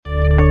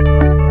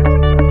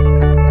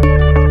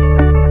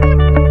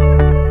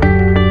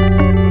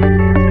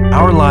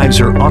lives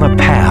are on a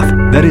path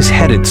that is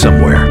headed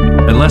somewhere.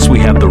 Unless we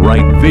have the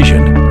right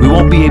vision, we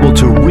won't be able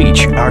to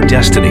reach our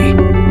destiny.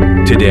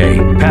 Today,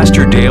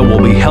 Pastor Dale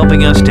will be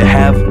helping us to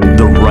have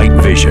the right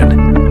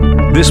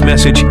vision. This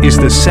message is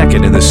the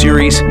second in the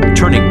series,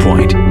 Turning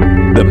Point.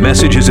 The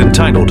message is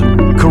entitled,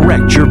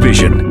 Correct Your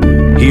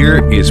Vision.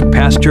 Here is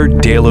Pastor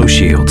Dale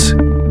O'Shields.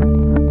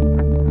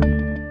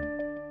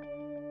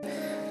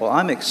 Well,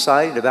 I'm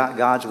excited about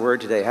God's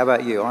Word today. How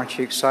about you? Aren't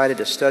you excited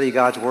to study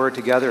God's Word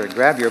together and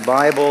grab your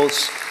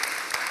Bibles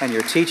and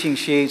your teaching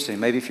sheets? And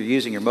maybe if you're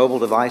using your mobile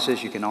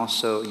devices, you can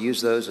also use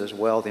those as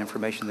well. The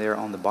information there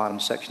on the bottom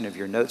section of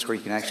your notes where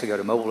you can actually go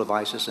to mobile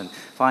devices and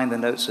find the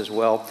notes as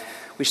well.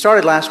 We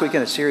started last week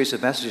in a series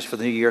of messages for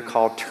the new year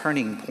called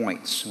Turning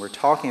Points. We're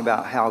talking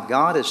about how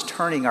God is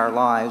turning our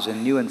lives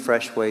in new and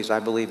fresh ways, I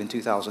believe, in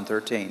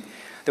 2013.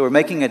 That we're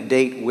making a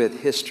date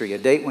with history, a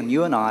date when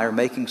you and I are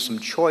making some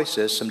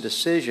choices, some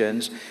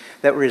decisions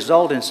that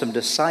result in some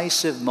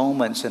decisive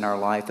moments in our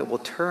life that will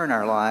turn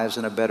our lives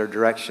in a better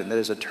direction. That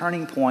is a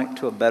turning point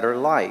to a better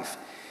life.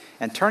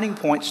 And turning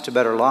points to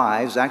better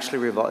lives actually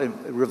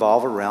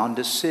revolve around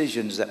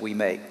decisions that we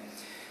make.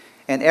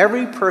 And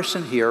every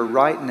person here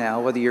right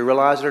now, whether you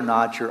realize it or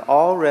not, you're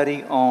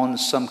already on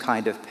some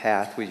kind of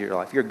path with your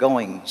life. You're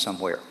going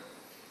somewhere.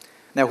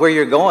 Now, where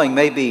you're going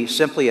may be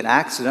simply an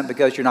accident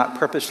because you're not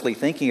purposely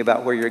thinking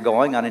about where you're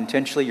going.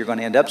 Unintentionally, you're going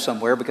to end up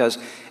somewhere because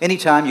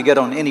anytime you get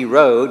on any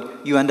road,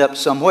 you end up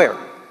somewhere.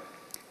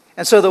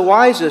 And so the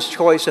wisest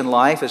choice in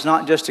life is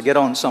not just to get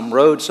on some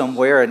road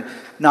somewhere and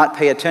not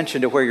pay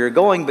attention to where you're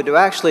going, but to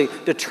actually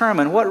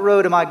determine what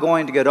road am I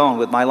going to get on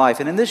with my life.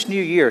 And in this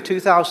new year,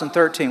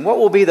 2013, what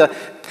will be the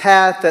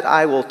path that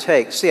I will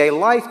take? See, a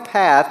life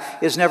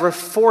path is never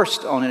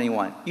forced on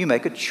anyone. You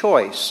make a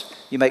choice.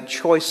 You make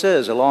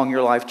choices along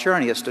your life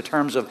journey as to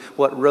terms of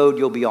what road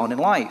you'll be on in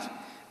life.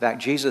 In fact,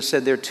 Jesus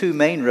said there are two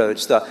main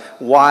roads, the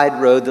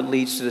wide road that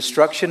leads to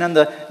destruction and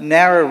the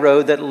narrow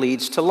road that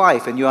leads to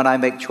life. And you and I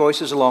make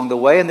choices along the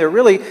way. And there are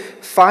really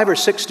 5 or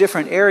 6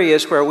 different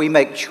areas where we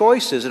make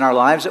choices in our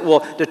lives that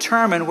will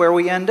determine where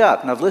we end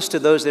up. And I've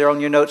listed those there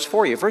on your notes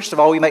for you. First of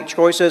all, we make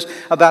choices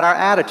about our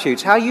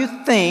attitudes. How you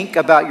think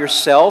about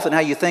yourself and how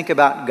you think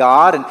about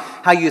God and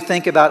how you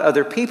think about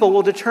other people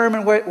will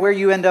determine where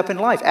you end up in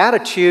life.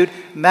 Attitude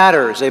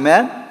matters.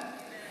 Amen?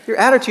 Your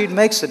attitude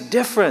makes a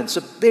difference,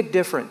 a big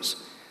difference.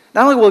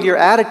 Not only will your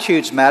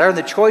attitudes matter and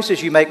the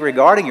choices you make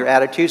regarding your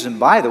attitudes, and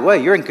by the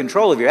way, you're in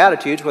control of your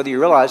attitudes whether you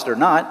realize it or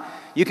not.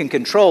 You can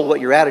control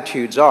what your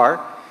attitudes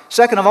are.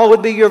 Second of all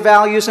would be your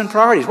values and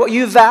priorities. What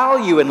you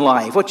value in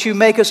life, what you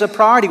make as a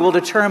priority will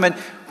determine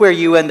where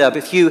you end up.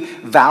 If you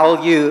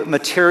value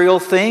material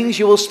things,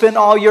 you will spend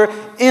all your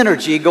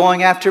energy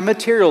going after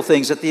material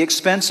things at the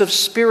expense of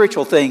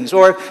spiritual things.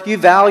 Or if you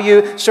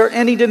value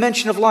any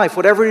dimension of life,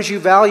 whatever it is you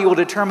value will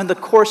determine the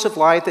course of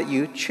life that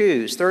you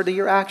choose. Thirdly,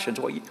 your actions,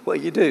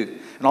 what you do.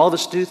 And all of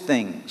us do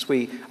things.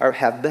 We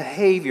have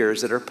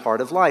behaviors that are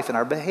part of life, and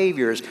our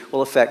behaviors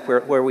will affect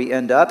where we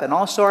end up, and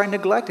also our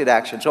neglected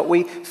actions, what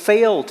we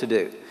fail to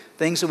do.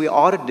 Things that we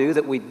ought to do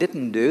that we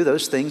didn't do,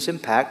 those things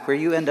impact where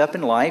you end up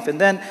in life.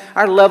 And then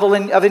our level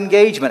of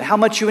engagement, how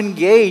much you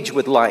engage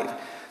with life.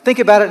 Think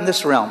about it in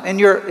this realm. And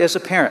as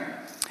a parent,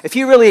 if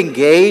you really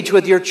engage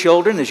with your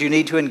children as you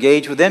need to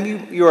engage with them,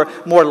 you're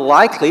more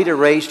likely to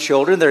raise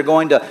children that are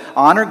going to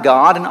honor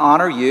God and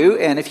honor you.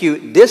 And if you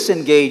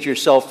disengage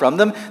yourself from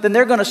them, then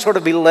they're going to sort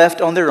of be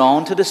left on their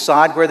own to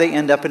decide where they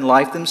end up in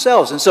life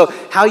themselves. And so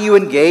how you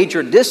engage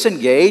or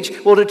disengage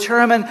will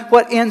determine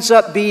what ends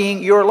up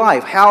being your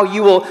life, how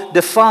you will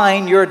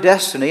define your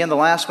destiny. And the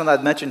last one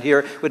I've mentioned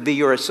here would be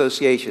your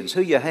associations.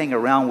 Who you hang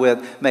around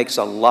with makes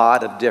a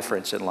lot of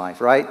difference in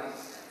life, right?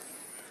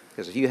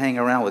 Because if you hang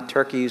around with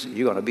turkeys,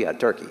 you're going to be a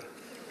turkey.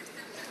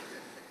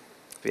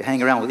 If you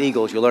hang around with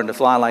eagles, you'll learn to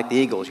fly like the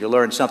eagles. You'll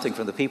learn something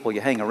from the people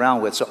you hang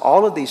around with. So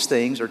all of these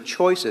things are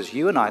choices.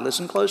 You and I,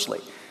 listen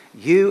closely.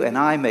 You and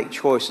I make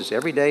choices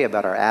every day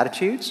about our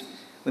attitudes.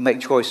 We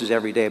make choices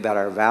every day about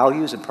our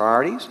values and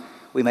priorities.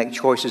 We make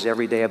choices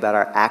every day about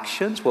our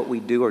actions, what we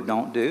do or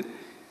don't do.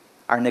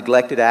 Our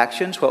neglected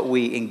actions, what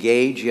we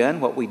engage in,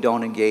 what we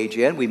don't engage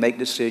in. We make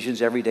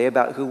decisions every day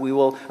about who we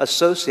will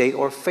associate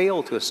or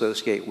fail to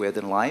associate with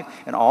in life.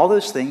 And all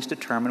those things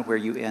determine where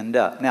you end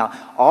up. Now,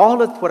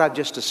 all of what I've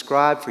just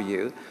described for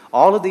you,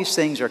 all of these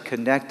things are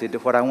connected to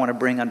what I want to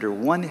bring under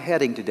one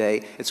heading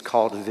today. It's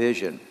called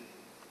vision.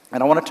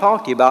 And I want to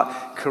talk to you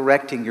about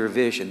correcting your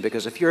vision,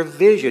 because if your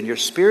vision, your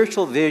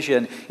spiritual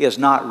vision is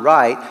not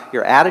right,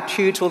 your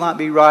attitudes will not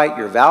be right,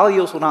 your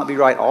values will not be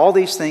right, all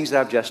these things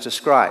that I've just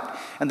described.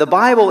 And the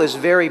Bible is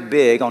very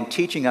big on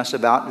teaching us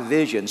about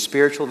vision,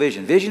 spiritual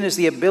vision. Vision is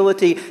the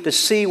ability to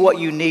see what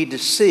you need to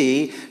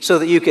see so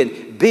that you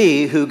can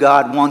be who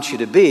God wants you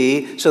to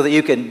be, so that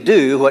you can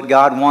do what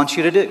God wants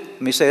you to do.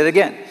 Let me say that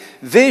again.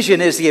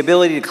 Vision is the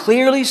ability to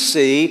clearly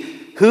see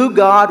who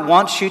God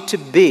wants you to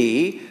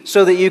be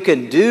so that you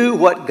can do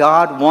what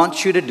God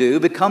wants you to do,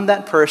 become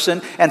that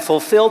person, and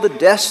fulfill the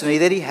destiny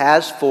that He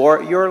has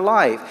for your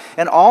life.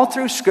 And all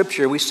through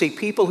Scripture, we see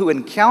people who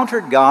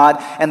encountered God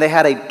and they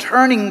had a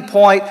turning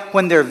point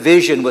when their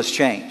vision was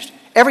changed.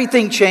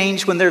 Everything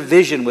changed when their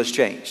vision was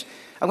changed.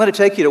 I'm going to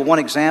take you to one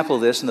example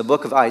of this in the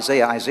book of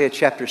Isaiah, Isaiah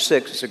chapter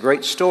 6. It's a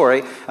great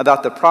story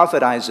about the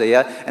prophet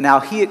Isaiah and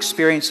how he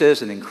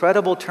experiences an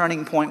incredible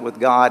turning point with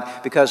God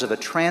because of a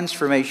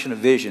transformation of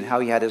vision, how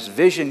he had his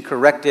vision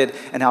corrected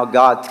and how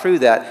God, through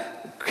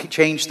that,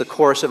 changed the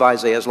course of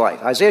Isaiah's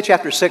life. Isaiah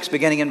chapter 6,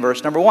 beginning in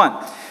verse number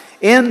 1.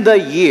 In the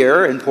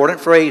year,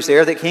 important phrase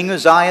there, that King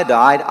Uzziah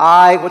died,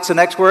 I, what's the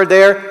next word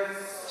there?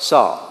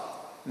 Saw.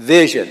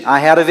 Vision. I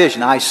had a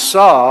vision. I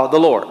saw the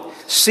Lord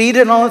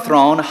seated on the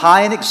throne,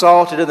 high and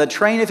exalted, and the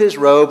train of his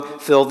robe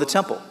filled the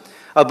temple.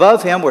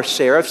 Above him were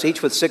seraphs,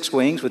 each with 6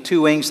 wings. With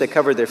 2 wings they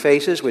covered their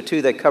faces, with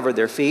 2 they covered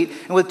their feet,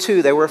 and with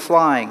 2 they were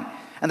flying.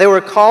 And they were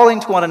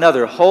calling to one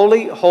another,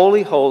 Holy,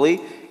 holy,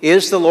 holy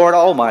is the Lord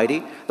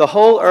Almighty. The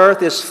whole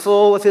earth is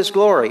full of his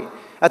glory.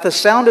 At the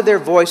sound of their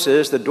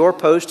voices, the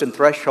doorpost and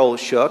threshold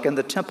shook, and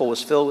the temple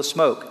was filled with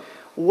smoke.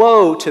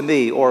 Woe to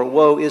me, or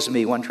woe is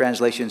me, one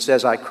translation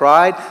says, I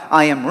cried,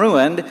 I am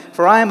ruined,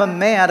 for I am a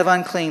man of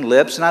unclean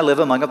lips, and I live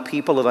among a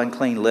people of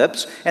unclean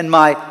lips. And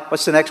my,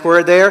 what's the next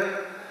word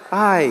there?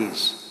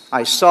 Eyes.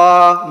 I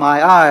saw,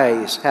 my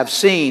eyes have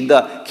seen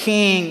the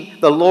King,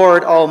 the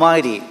Lord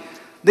Almighty.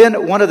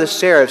 Then one of the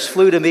seraphs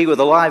flew to me with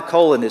a live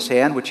coal in his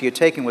hand, which he had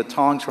taken with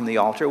tongs from the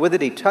altar. With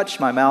it he touched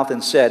my mouth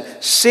and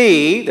said,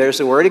 See, there's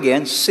the word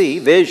again, see,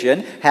 vision,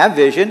 have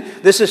vision.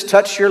 This has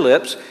touched your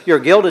lips. Your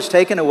guilt is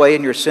taken away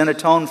and your sin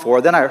atoned for.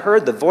 Then I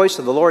heard the voice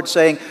of the Lord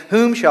saying,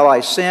 Whom shall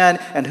I send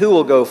and who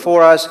will go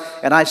for us?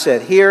 And I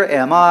said, Here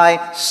am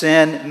I,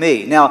 send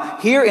me. Now,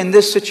 here in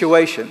this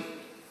situation,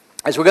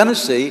 as we're going to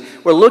see,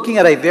 we're looking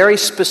at a very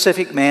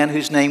specific man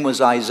whose name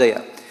was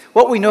Isaiah.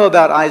 What we know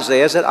about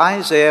Isaiah is that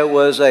Isaiah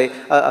was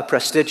a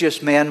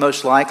prestigious man,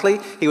 most likely.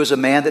 He was a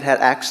man that had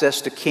access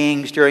to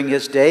kings during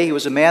his day. He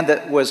was a man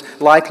that was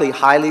likely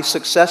highly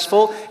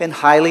successful and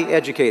highly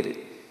educated.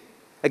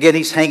 Again,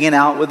 he's hanging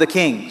out with the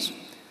kings.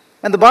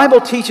 And the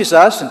Bible teaches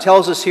us and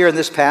tells us here in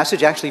this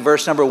passage, actually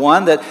verse number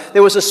 1, that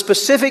there was a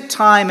specific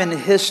time in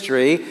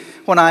history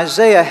when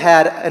Isaiah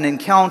had an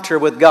encounter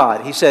with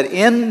God. He said,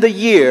 in the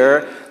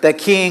year that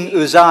King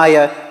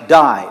Uzziah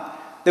died.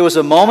 There was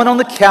a moment on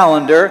the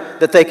calendar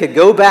that they could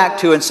go back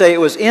to and say it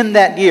was in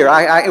that year.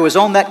 It was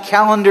on that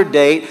calendar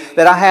date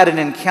that I had an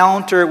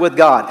encounter with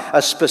God.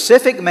 A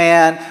specific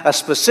man, a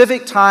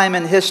specific time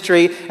in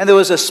history, and there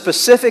was a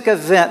specific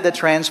event that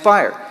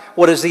transpired.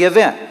 What is the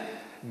event?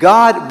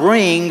 God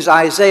brings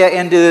Isaiah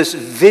into this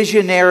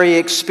visionary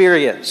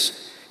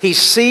experience. He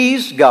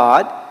sees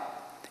God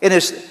in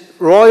his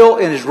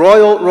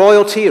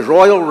royalty, his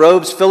royal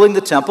robes filling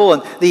the temple,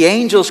 and the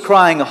angels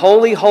crying,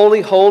 Holy,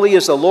 holy, holy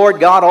is the Lord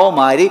God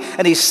Almighty.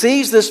 And he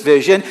sees this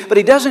vision, but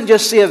he doesn't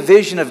just see a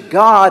vision of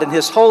God and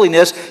his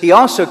holiness, he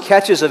also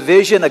catches a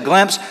vision, a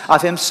glimpse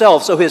of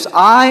himself. So his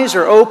eyes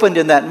are opened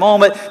in that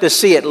moment to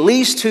see at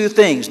least 2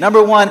 things.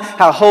 Number 1,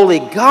 how holy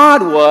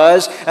God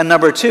was, and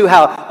number 2,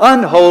 how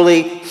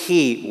unholy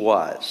he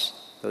was.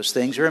 Those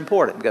things are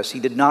important because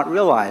he did not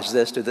realize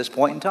this to this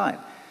point in time.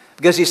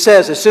 Because he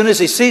says, as soon as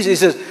he sees it, he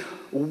says,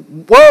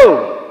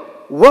 Whoa!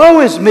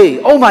 Woe is me!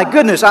 Oh my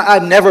goodness,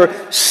 I've never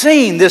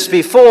seen this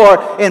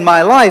before in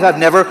my life. I've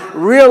never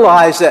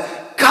realized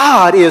that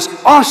God is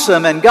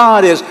awesome and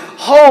God is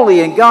holy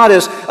and God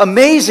is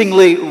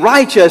amazingly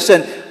righteous.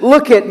 And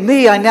look at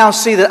me, I now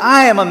see that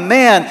I am a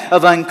man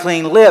of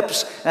unclean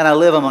lips and I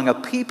live among a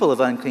people of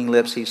unclean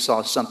lips. He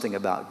saw something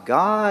about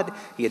God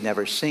he had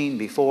never seen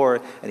before,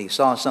 and he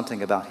saw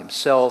something about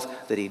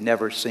himself that he'd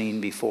never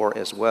seen before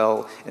as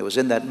well. It was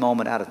in that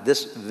moment, out of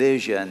this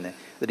vision,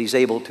 that he's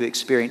able to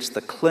experience the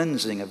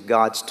cleansing of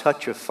God's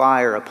touch of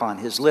fire upon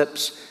his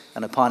lips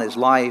and upon his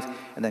life.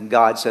 And then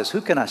God says,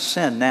 Who can I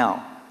send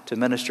now to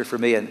minister for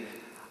me? And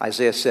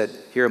Isaiah said,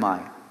 Here am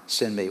I,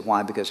 send me.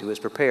 Why? Because he was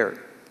prepared.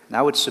 And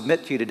I would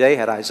submit to you today,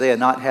 had Isaiah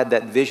not had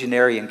that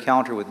visionary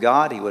encounter with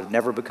God, he would have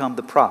never become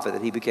the prophet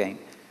that he became.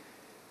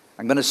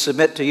 I'm going to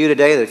submit to you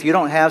today that if you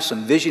don't have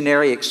some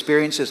visionary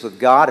experiences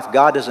with God, if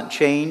God doesn't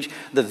change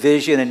the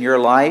vision in your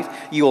life,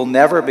 you will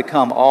never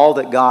become all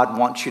that God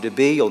wants you to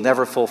be. You'll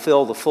never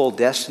fulfill the full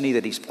destiny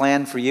that he's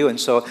planned for you. And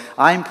so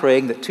I'm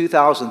praying that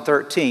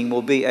 2013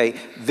 will be a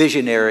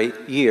visionary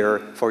year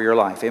for your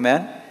life.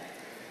 Amen?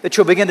 That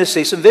you'll begin to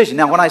see some vision.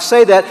 Now, when I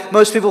say that,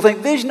 most people think,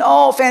 vision,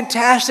 oh,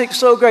 fantastic,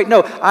 so great.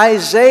 No,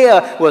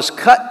 Isaiah was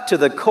cut to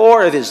the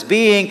core of his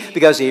being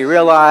because he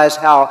realized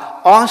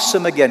how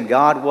awesome, again,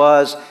 God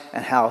was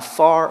and how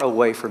far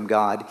away from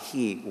God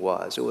he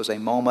was. It was a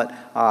moment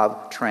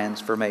of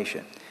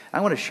transformation.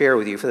 I want to share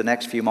with you for the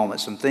next few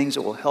moments some things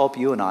that will help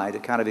you and I to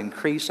kind of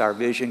increase our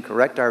vision,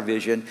 correct our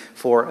vision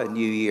for a new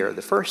year.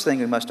 The first thing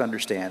we must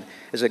understand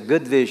is that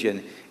good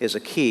vision is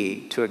a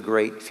key to a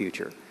great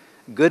future.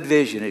 Good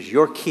vision is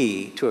your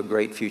key to a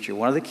great future.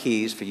 One of the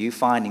keys for you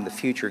finding the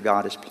future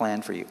God has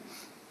planned for you.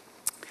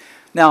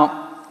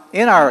 Now,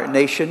 in our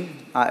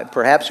nation,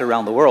 perhaps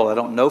around the world, I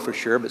don't know for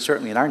sure, but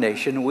certainly in our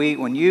nation,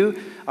 when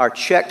you are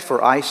checked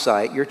for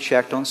eyesight, you're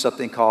checked on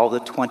something called the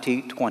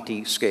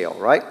 20/20 scale,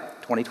 right?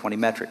 20/20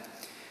 metric.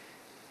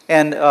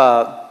 And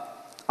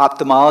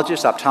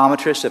Ophthalmologists,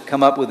 optometrists have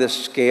come up with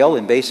this scale,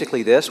 and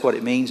basically what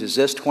it means is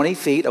this: 20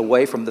 feet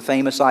away from the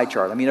famous eye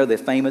chart. I mean, you know the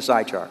famous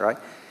eye chart, right?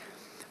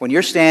 When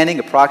you're standing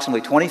approximately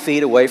 20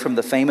 feet away from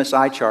the famous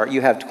eye chart, you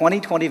have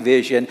 20/20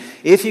 vision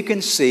if you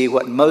can see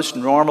what most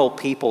normal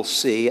people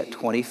see at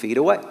 20 feet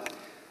away.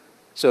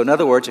 So in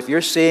other words, if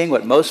you're seeing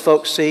what most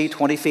folks see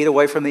 20 feet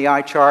away from the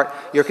eye chart,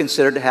 you're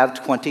considered to have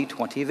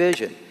 20/20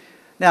 vision.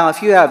 Now,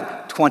 if you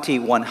have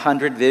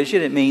 20/100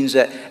 vision, it means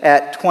that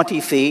at 20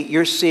 feet,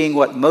 you're seeing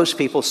what most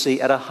people see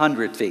at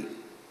 100 feet.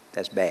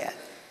 That's bad.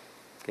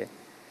 Okay?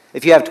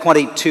 If you have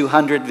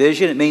 20/200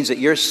 vision, it means that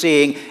you're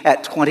seeing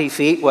at 20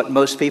 feet what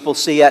most people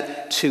see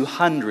at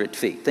 200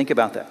 feet. Think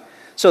about that.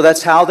 So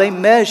that's how they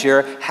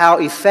measure how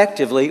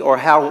effectively, or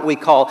how what we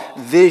call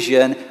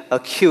vision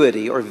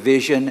acuity or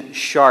vision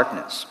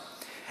sharpness.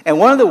 And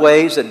one of the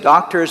ways that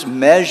doctors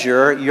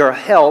measure your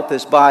health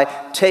is by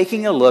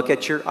taking a look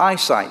at your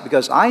eyesight.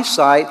 Because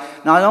eyesight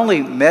not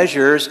only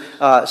measures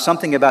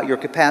something about your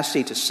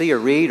capacity to see or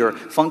read or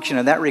function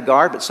in that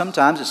regard, but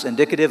sometimes it's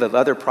indicative of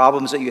other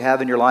problems that you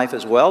have in your life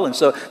as well. And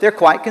so they're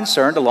quite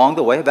concerned along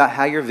the way about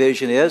how your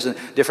vision is and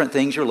different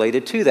things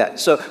related to that.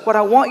 So what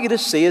I want you to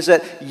see is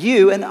that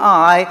you and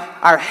I,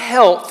 our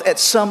health at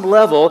some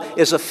level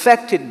is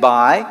affected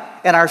by,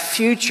 and our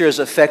future is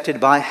affected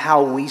by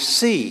how we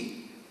see.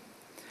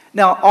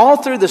 Now, all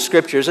through the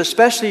Scriptures,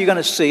 especially you're going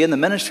to see in the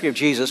ministry of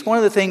Jesus, one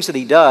of the things that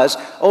he does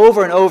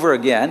over and over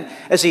again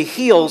is he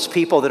heals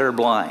people that are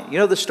blind. You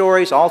know the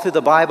stories all through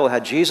the Bible, how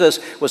Jesus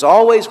was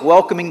always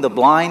welcoming the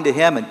blind to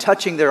him and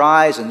touching their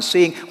eyes and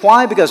seeing.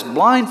 Why? Because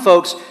blind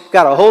folks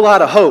got a whole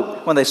lot of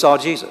hope when they saw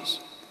Jesus.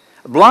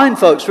 Blind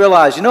folks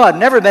realized, I've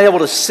never been able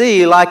to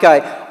see like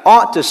I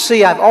ought to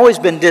see. I've always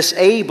been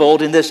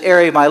disabled in this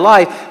area of my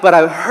life, but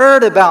I've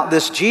heard about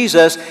this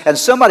Jesus, and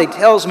somebody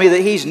tells me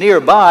that he's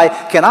nearby.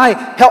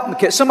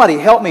 Can somebody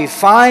help me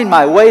find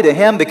my way to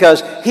him,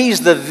 because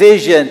he's the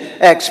vision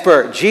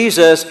expert.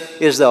 Jesus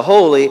is the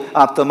holy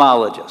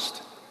ophthalmologist.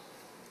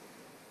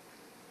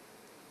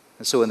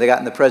 And so when they got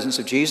in the presence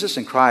of Jesus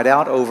and cried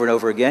out over and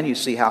over again, you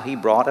see how he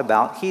brought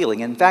about healing.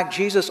 In fact,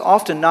 Jesus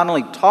often not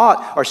only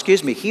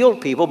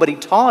healed people, but he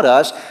taught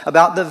us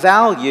about the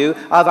value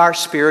of our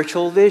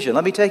spiritual vision.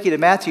 Let me take you to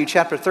Matthew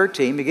chapter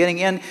 13, beginning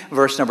in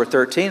verse number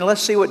 13. And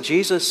let's see what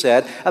Jesus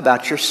said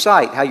about your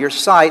sight, how your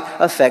sight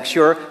affects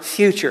your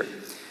future.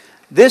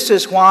 This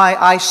is why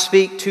I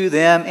speak to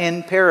them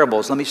in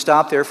parables. Let me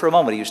stop there for a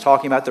moment. He was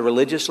talking about the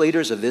religious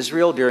leaders of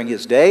Israel during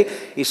his day.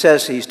 He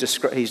says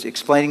he's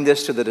explaining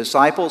this to the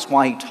disciples,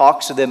 why he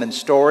talks to them in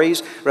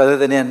stories rather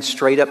than in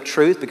straight up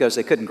truth, because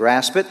they couldn't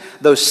grasp it.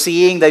 Though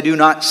seeing they do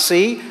not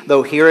see,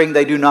 though hearing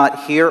they do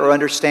not hear or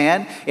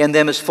understand. In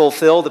them is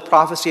fulfilled the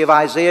prophecy of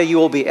Isaiah. You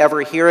will be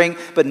ever hearing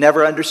but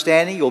never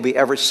understanding. You will be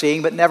ever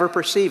seeing but never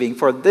perceiving.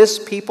 For this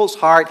people's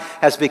heart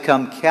has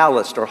become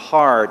calloused or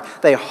hard.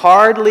 They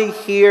hardly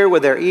hear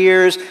with their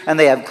ears, and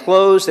they have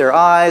closed their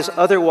eyes.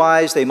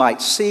 Otherwise they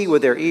might see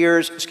with their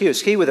ears,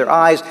 see with their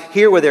eyes,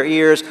 hear with their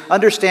ears,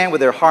 understand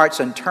with their hearts,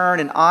 and turn,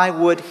 and I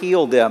would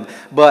heal them.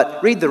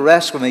 But read the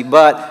rest with me.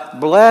 But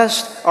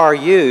blessed are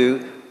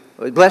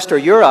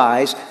your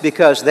eyes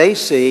because they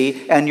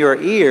see, and your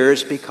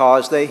ears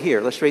because they hear.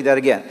 Let's read that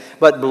again.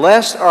 But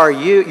blessed are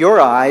your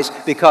eyes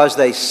because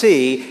they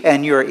see,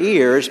 and your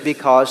ears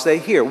because they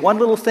hear. One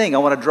little thing I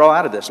want to draw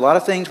out of this. A lot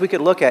of things we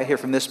could look at here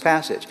from this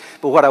passage.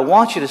 But what I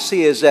want you to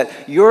see is that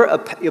your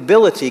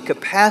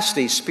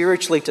capacity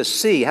spiritually to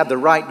see, have the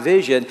right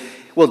vision,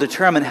 will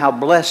determine how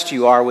blessed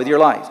you are with your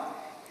life.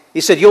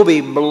 He said you'll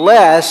be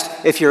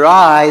blessed if your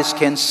eyes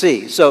can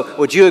see. So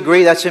would you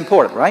agree that's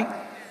important, right?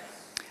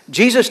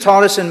 Jesus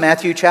taught us in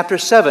Matthew chapter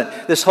 7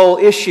 this whole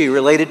issue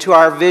related to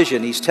our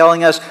vision. He's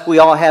telling us we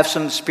all have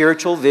some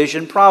spiritual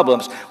vision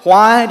problems.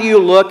 Why do you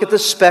look at the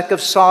speck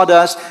of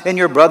sawdust in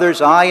your brother's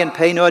eye and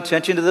pay no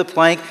attention to the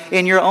plank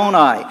in your own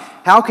eye?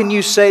 How can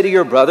you say to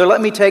your brother,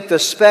 let me take the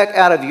speck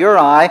out of your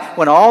eye,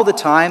 when all the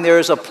time there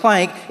is a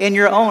plank in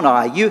your own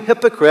eye? You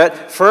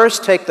hypocrite,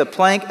 first take the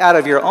plank out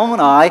of your own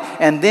eye,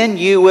 and then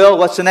you will,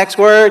 what's the next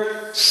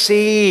word?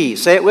 See.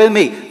 Say it with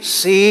me.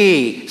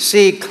 See.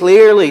 See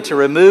clearly to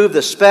remove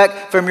the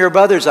speck from your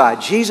brother's eye.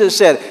 Jesus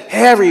said,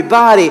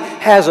 everybody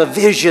has a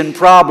vision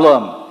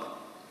problem.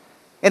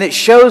 And it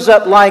shows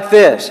up like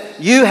this.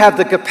 You have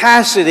the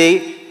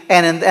capacity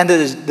and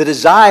the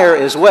desire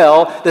as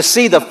well to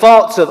see the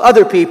faults of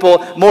other people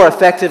more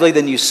effectively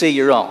than you see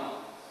your own.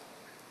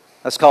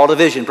 That's called a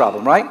vision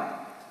problem, right?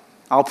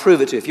 I'll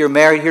prove it to you. If you're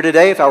married here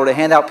today, if I were to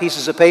hand out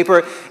pieces of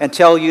paper and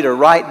tell you to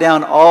write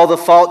down all the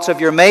faults of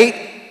your mate,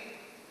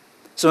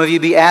 some of you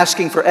would be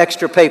asking for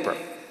extra paper.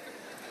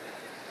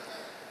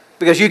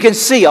 Because you can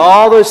see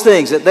all those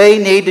things that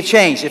they need to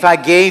change. If I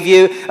gave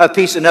you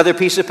another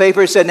piece of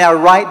paper and said, now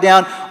write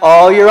down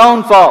all your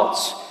own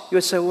faults, you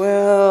would say,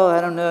 well,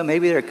 I don't know,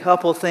 maybe there are a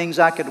couple things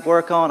I could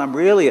work on. I'm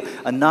really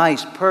a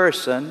nice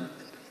person.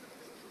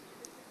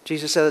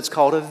 Jesus said it's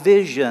called a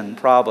vision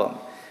problem.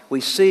 we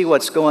see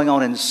what's going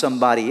on in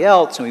somebody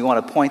else, and we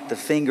want to point the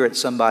finger at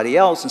somebody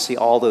else and see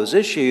all those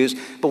issues,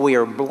 but we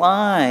are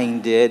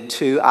blinded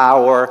to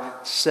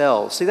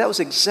ourselves. See, that was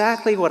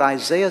exactly what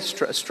Isaiah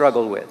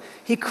struggled with.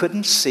 He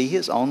couldn't see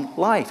his own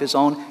life, his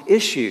own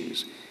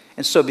issues.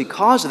 And so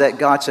because of that,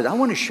 God said, I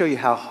want to show you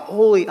how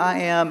holy I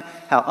am,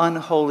 how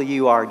unholy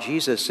you are.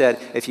 Jesus said,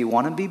 if you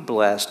want to be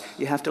blessed,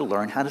 you have to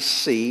learn how to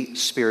see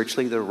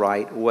spiritually the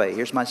right way.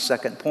 Here's my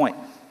second point.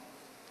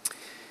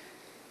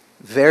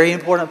 Very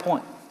important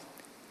point.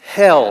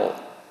 Hell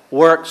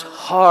works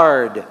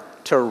hard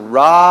to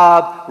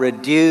rob,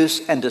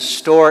 reduce, and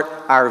distort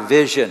our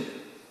vision.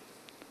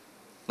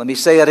 Let me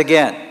say that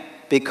again.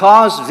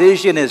 Because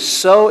vision is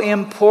so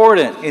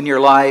important in your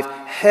life,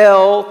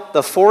 hell,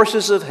 the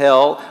forces of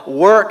hell,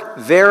 work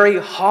very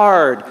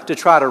hard to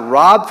try to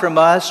rob from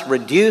us,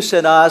 reduce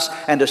in us,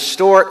 and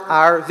distort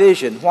our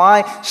vision.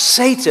 Why?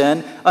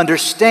 Satan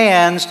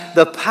understands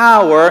the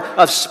power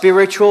of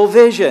spiritual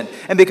vision.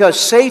 And because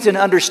Satan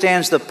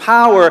understands the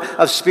power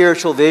of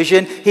spiritual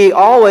vision, he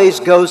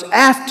always goes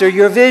after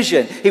your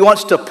vision. He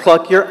wants to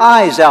pluck your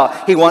eyes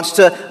out. He wants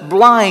to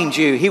blind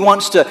you. He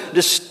wants to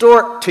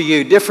distort to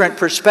you different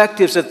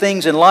perspectives of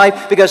things in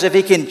life, because if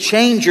he can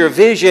change your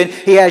vision,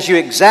 he has you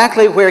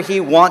exactly where he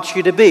wants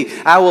you to be.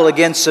 I will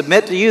again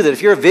submit to you that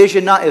if your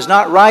vision is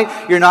not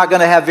right, you're not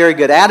going to have very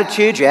good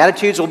attitudes. Your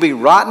attitudes will be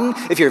rotten.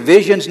 If your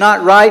vision's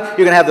not right,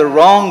 you're going to have the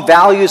wrong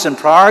values and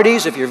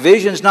priorities. If your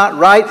vision's not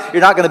right,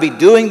 you're not going to be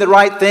doing the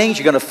right things.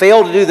 You're going to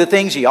fail to do the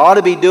things you ought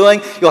to be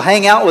doing. You'll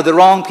hang out with the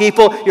wrong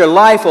people. Your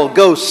life will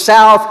go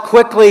south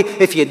quickly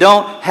if you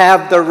don't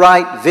have the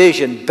right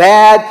vision.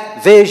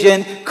 Bad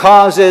vision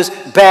causes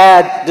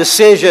bad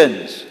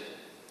decisions.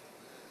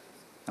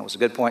 That was a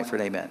good point for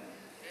an amen.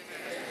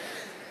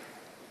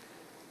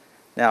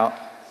 Now,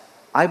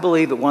 I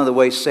believe that one of the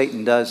ways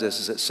Satan does this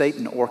is that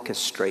Satan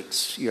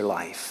orchestrates your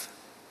life.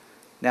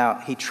 Now,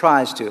 he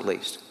tries to at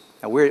least.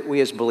 Now,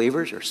 we as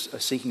believers are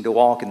seeking to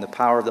walk in the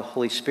power of the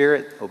Holy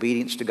Spirit,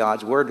 obedience to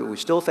God's word, but we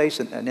still face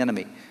an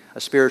enemy,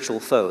 a spiritual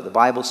foe. The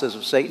Bible says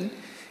of Satan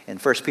in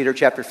 1 Peter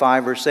chapter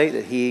 5, verse 8,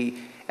 that he,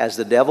 as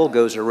the devil,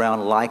 goes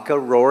around like a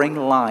roaring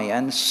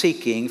lion,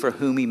 seeking for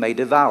whom he may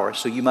devour.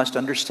 So you must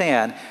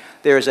understand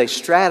there is a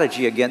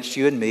strategy against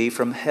you and me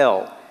from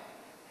hell.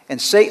 And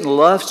Satan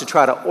loves to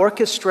try to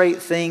orchestrate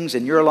things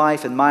in your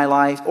life and my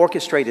life,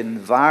 orchestrate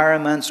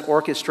environments,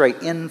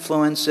 orchestrate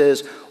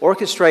influences,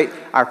 orchestrate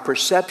our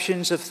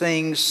perceptions of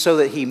things so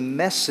that he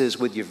messes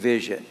with your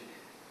vision.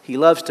 He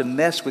loves to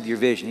mess with your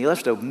vision. He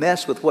loves to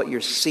mess with what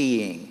you're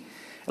seeing.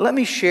 And let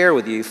me share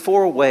with you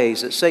 4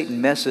 ways that Satan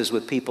messes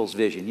with people's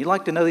vision. You'd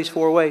like to know these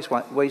 4 ways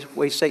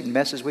Satan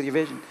messes with your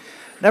vision?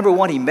 Number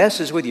 1, he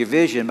messes with your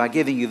vision by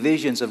giving you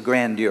visions of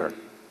grandeur.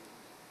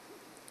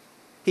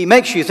 He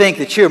makes you think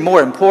that you're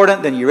more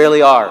important than you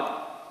really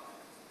are.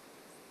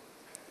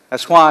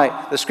 That's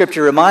why the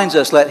scripture reminds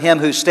us, let him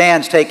who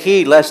stands take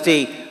heed lest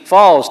he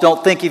falls.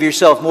 Don't think of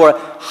yourself more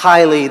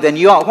highly than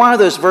you ought. Why are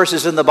those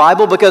verses in the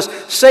Bible? Because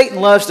Satan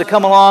loves to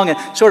come along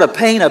and sort of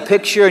paint a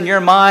picture in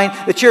your mind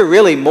that you're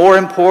really more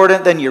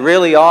important than you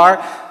really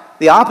are.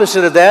 The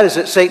opposite of that is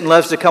that Satan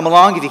loves to come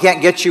along. If he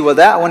can't get you with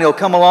that one, he'll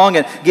come along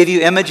and give you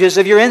images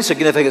of your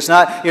insignificance.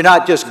 You're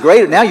not just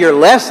great, now you're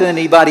less than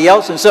anybody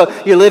else, and so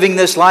you're living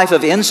this life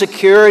of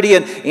insecurity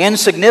and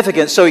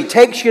insignificance. So he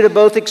takes you to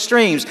both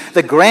extremes,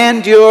 the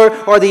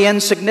grandeur or the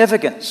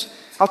insignificance.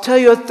 I'll tell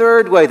you a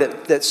third way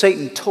that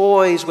Satan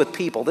toys with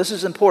people. This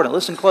is important.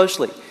 Listen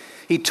closely.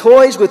 He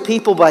toys with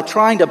people by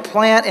trying to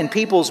plant in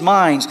people's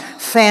minds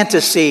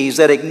fantasies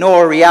that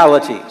ignore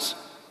realities.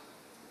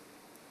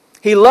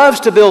 He loves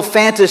to build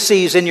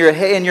fantasies in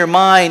your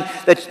mind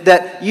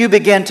that you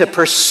begin to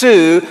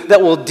pursue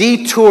that will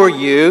detour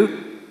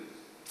you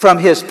from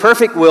His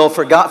perfect will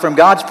from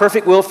God's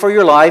perfect will for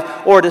your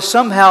life, or to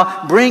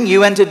somehow bring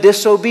you into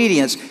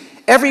disobedience.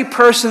 Every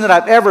person that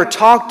I've ever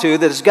talked to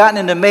that has gotten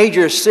into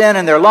major sin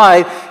in their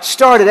life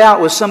started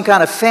out with some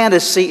kind of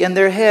fantasy in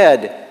their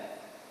head.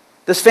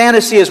 This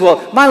fantasy is,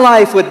 well, my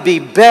life would be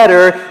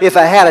better if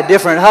I had a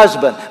different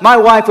husband. My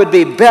wife would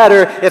be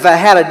better if I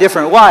had a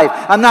different wife.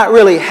 I'm not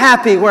really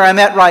happy where I'm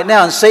at right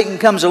now. And Satan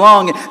comes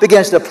along and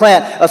begins to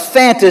plant a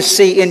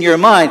fantasy in your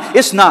mind.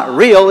 It's not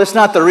real. It's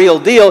not the real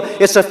deal.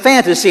 It's a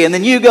fantasy. And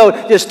then you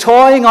go just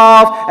toying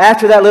off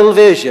after that little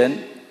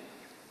vision.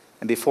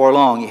 And before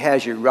long, he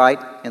has you right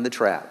in the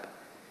trap.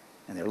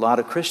 And there are a lot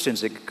of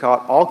Christians that get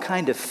caught all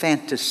kinds of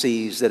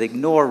fantasies that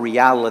ignore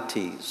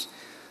realities.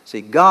 See,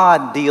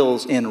 God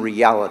deals in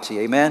reality.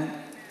 Amen?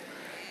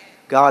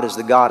 God is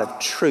the God of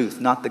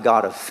truth, not the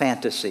God of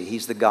fantasy.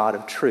 He's the God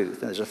of truth.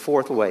 And there's a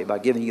fourth way, by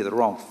giving you the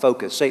wrong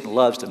focus. Satan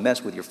loves to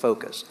mess with your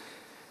focus.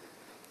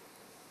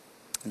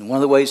 And one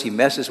of the ways he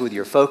messes with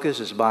your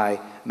focus is by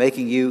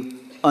making you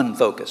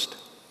unfocused.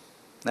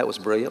 That was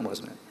brilliant,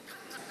 wasn't it?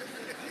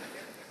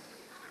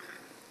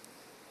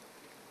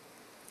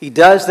 He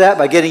does that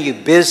by getting you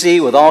busy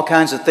with all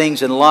kinds of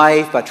things in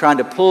life, by trying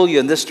to pull you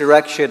in this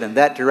direction and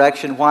that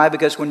direction. Why?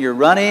 Because when you're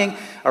running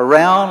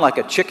around like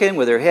a chicken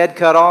with her head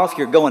cut off,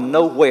 you're going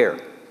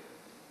nowhere.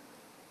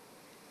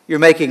 you're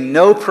making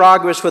no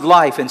progress with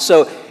life. And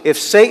so if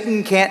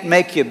Satan can't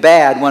make you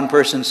bad, one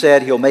person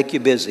said, he'll make you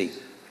busy.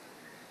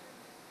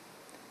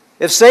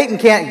 If Satan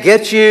can't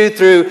get you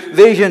through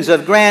visions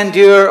of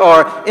grandeur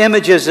or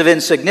images of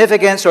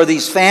insignificance or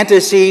these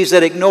fantasies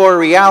that ignore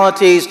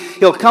realities,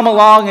 he'll come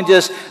along and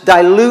just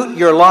dilute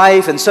your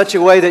life in such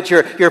a way that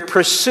you're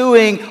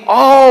pursuing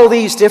all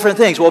these different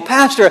things. Well,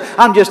 Pastor,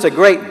 I'm just a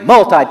great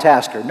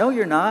multitasker. No,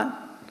 you're not.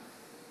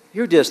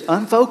 You're just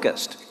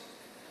unfocused.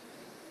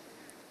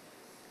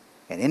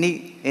 And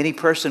any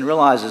person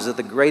realizes that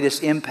the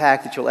greatest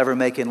impact that you'll ever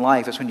make in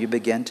life is when you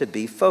begin to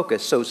be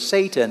focused. So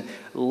Satan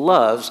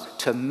loves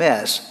to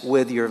mess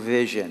with your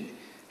vision.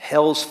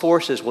 Hell's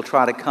forces will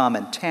try to come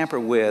and tamper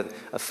with,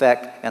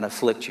 affect, and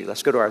afflict you.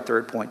 Let's go to our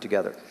third point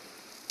together.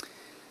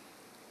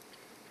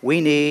 We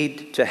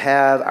need to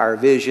have our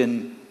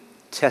vision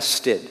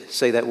tested.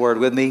 Say that word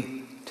with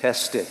me.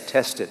 Tested.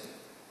 Tested.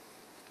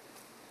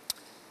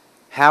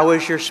 How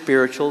is your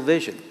spiritual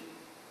vision?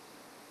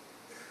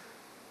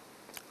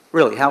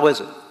 Really, how is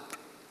it?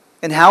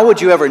 And how would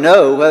you ever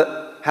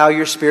know how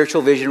your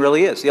spiritual vision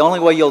really is? The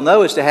only way you'll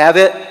know is to have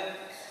it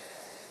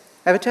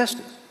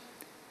tested.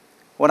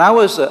 When I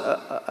was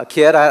a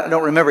kid, I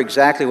don't remember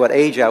exactly what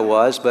age I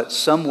was, but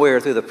somewhere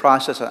through the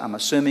process, I'm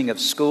assuming of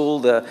school,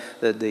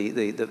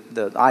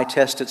 the eye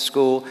test at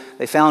school,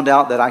 they found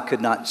out that I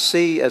could not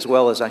see as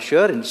well as I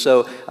should, and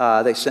so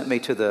they sent me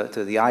to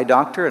the eye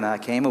doctor, and I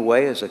came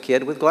away as a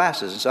kid with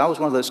glasses. And so I was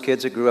one of those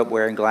kids that grew up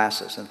wearing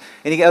glasses. And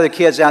any other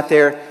kids out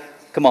there?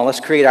 Come on, let's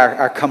create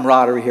our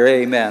camaraderie here.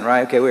 Amen,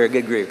 right? Okay, we're a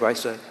good group, right?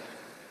 So,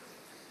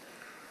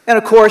 and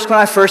of course, when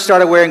I first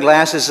started wearing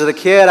glasses as a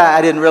kid,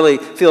 I didn't really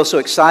feel so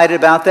excited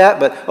about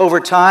that. But over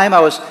time, I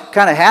was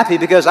kind of happy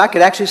because I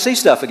could actually see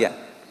stuff again.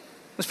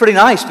 It was pretty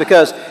nice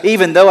because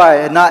even though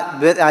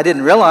I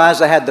didn't realize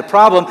I had the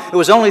problem, it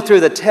was only through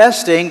the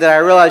testing that I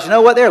realized, you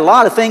know what, there are a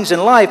lot of things in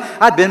life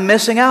I'd been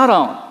missing out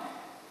on.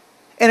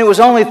 And it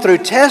was only through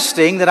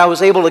testing that I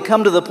was able to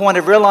come to the point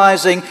of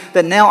realizing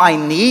that now I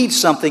need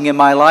something in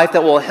my life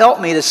that will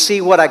help me to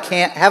see what I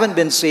haven't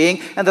been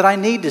seeing and that I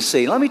need to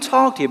see. Let me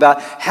talk to you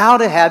about how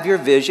to have your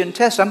vision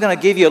tested. I'm going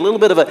to give you a little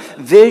bit of a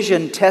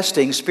vision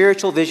testing,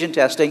 spiritual vision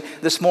testing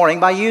this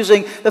morning by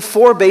using the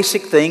 4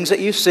 basic things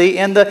that you see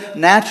in the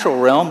natural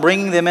realm,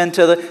 bringing them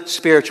into the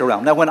spiritual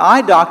realm. Now, when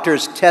eye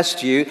doctors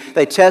test you,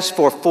 they test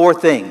for 4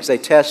 things. They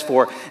test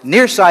for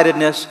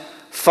nearsightedness,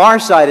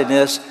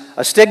 farsightedness,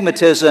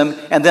 astigmatism,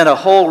 and then a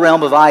whole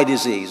realm of eye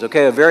disease,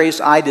 okay, of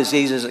various eye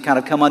diseases that kind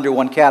of come under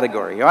one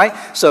category, all right?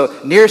 So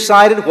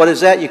nearsighted, what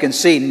is that? You can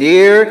see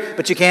near,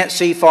 but you can't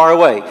see far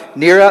away.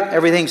 Near up,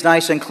 everything's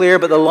nice and clear,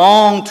 but the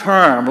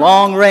long-term,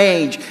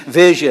 long-range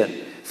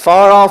vision,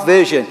 far-off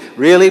vision,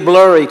 really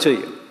blurry to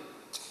you.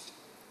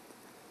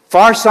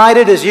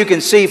 Farsighted is you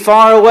can see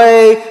far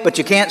away, but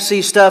you can't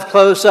see stuff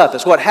close up.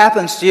 It's what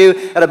happens to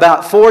you at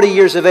about 40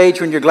 years of age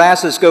when your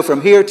glasses go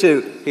from here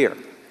to here.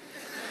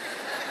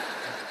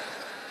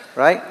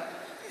 Right?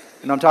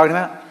 You know what I'm talking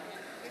about?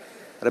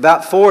 At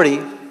about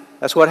 40,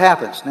 that's what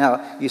happens.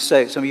 Now, you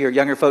say, some of your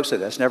younger folks say,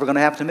 that's never going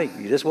to happen to me.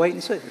 You just wait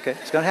and see, okay?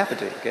 It's going to happen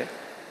to you, okay?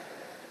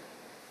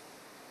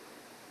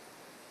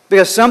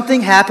 Because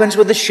something happens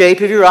with the shape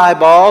of your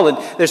eyeball, and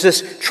there's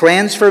this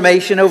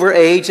transformation over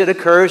age that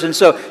occurs, and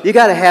so you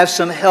got to have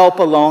some help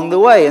along the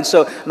way. And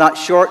so, not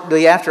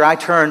shortly after I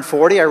turned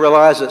 40, I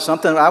realized that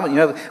something,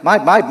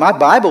 my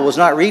Bible was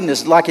not reading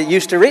as like it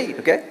used to read,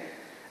 okay?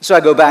 So I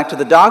go back to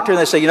the doctor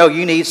and they say,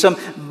 you need some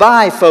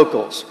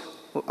bifocals.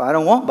 Well, I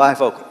don't want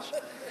bifocals.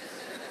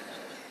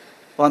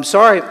 Well, I'm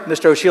sorry,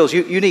 Mr. O'Shields,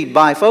 you need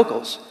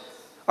bifocals.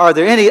 Are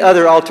there any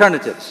other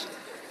alternatives?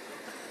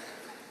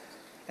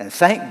 And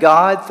thank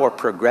God for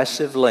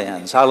progressive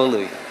lens.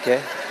 Hallelujah,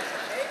 okay?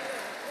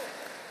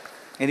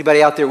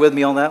 Anybody out there with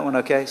me on that one,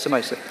 okay?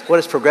 Somebody say, what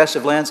is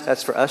progressive lens?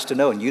 That's for us to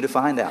know and you to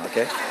find out,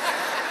 okay?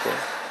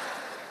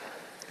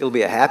 It'll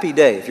be a happy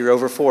day if you're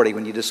over 40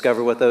 when you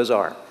discover what those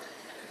are.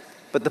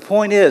 But the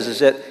point is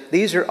that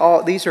these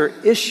are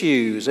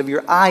issues of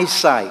your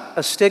eyesight,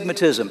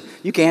 astigmatism.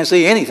 You can't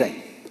see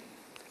anything.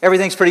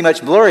 Everything's pretty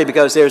much blurry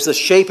because there's the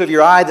shape of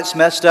your eye that's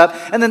messed up,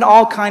 and then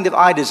all kind of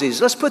eye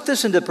diseases. Let's put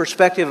this into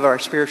perspective of our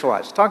spiritual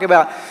eyes. Talk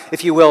about,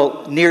 if you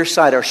will,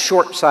 nearsight or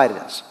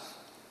short-sightedness.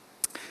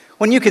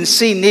 When you can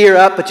see near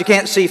up, but you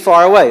can't see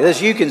far away.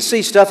 As you can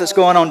see stuff that's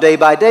going on day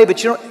by day,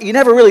 but you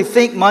never really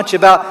think much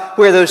about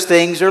where those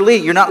things are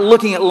leading. You're not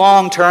looking at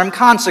long-term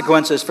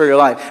consequences for your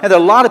life. And there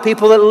are a lot of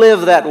people that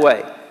live that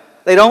way.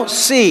 They don't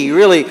see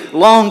really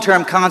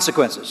long-term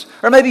consequences.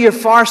 Or maybe you're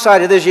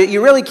farsighted.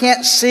 You really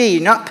can't see.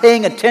 You're not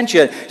paying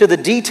attention to the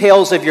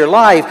details of your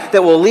life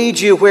that will lead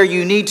you where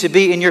you need to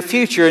be in your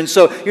future. And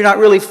so you're not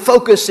really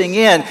focusing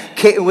in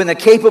a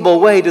capable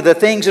way to the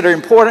things that are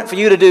important for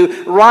you to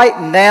do right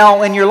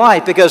now in your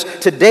life. Because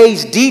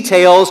today's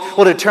details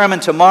will determine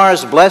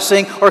tomorrow's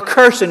blessing or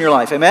curse in your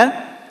life.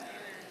 Amen?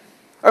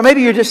 Or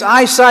maybe your just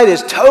eyesight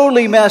is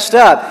totally messed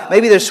up.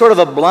 Maybe there's sort of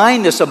a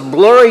blindness, a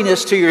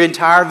blurriness to your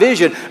entire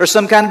vision, or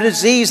some kind of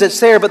disease that's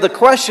there. But the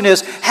question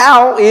is,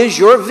 how is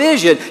your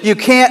vision? You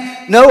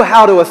can't know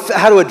how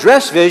to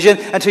address vision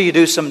until you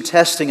do some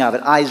testing of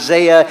it.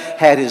 Isaiah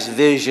had his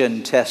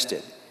vision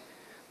tested.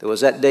 There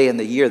was that day in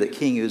the year that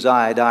King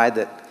Uzziah died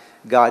that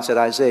God said,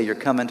 Isaiah, you're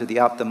coming to the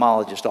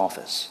ophthalmologist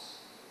office.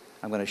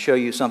 I'm going to show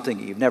you something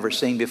you've never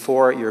seen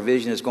before. Your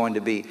vision is going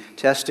to be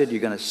tested.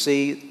 You're going to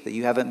see that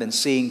you haven't been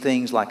seeing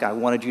things like I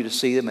wanted you to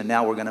see them, and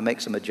now we're going to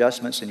make some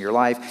adjustments in your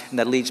life. And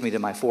that leads me to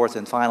my fourth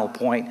and final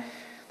point,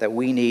 that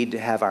we need to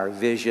have our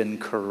vision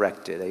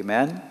corrected.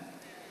 Amen?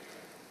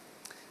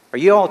 Are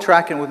you all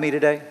tracking with me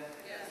today?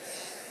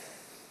 Yes.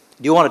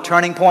 Do you want a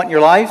turning point in your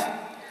life?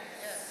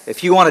 Yes.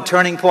 If you want a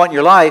turning point in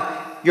your life,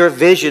 your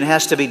vision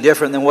has to be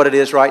different than what it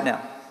is right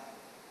now.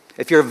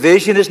 If your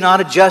vision is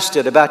not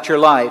adjusted about your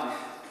life,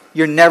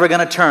 you're never going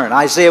to turn.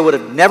 Isaiah would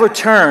have never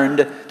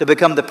turned to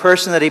become the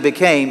person that he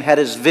became had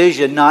his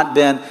vision not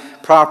been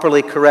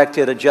properly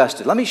corrected,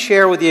 adjusted. Let me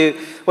share with you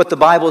what the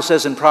Bible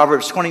says in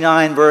Proverbs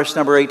 29, verse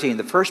number 18.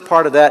 The first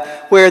part of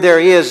that, where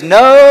there is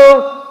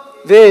no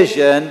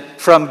vision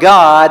from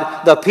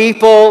God, the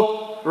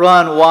people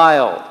run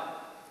wild.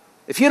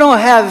 If you don't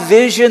have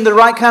vision, the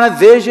right kind of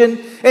vision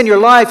in your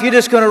life, you're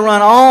just going to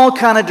run all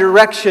kind of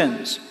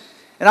directions.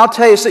 And I'll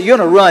tell you, so you're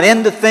going to run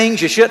into things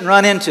you shouldn't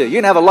run into. You're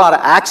going to have a lot of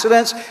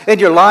accidents in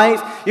your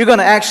life. You're going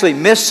to actually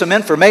miss some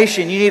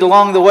information you need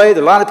along the way.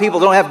 There are a lot of people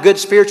who don't have good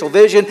spiritual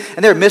vision,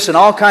 and they're missing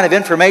all kind of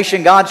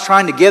information God's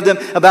trying to give them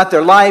about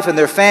their life and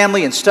their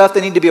family and stuff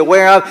they need to be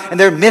aware of, and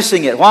they're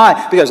missing it.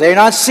 Why? Because they're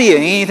not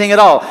seeing anything at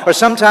all. Or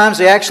sometimes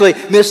they actually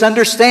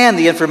misunderstand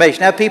the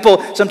information. I have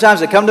people sometimes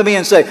that come to me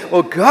and say,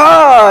 well,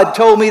 God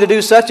told me to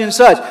do such and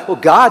such. Well,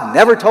 God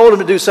never told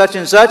them to do such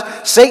and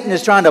such. Satan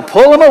is trying to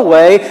pull them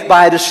away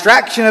by a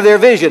distraction of their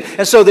vision.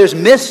 And so there's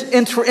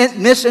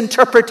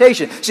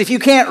misinterpretation. See, if you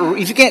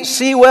can't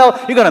see well,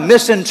 you're going to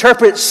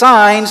misinterpret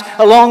signs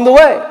along the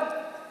way.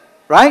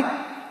 Right?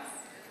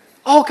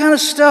 All kind of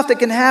stuff that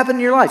can happen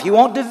in your life. You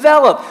won't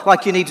develop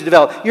like you need to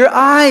develop. Your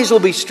eyes will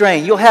be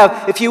strained. You'll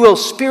have, if you will,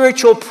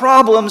 spiritual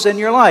problems in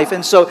your life.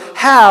 And so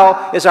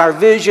how is our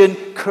vision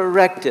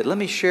corrected? Let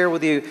me share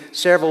with you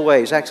several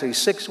ways, actually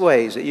 6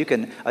 ways that you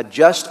can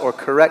adjust or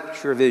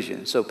correct your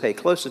vision. So pay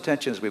close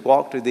attention as we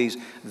walk through these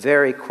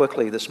very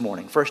quickly this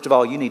morning. First of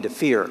all, you need to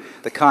fear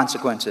the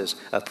consequences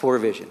of poor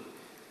vision.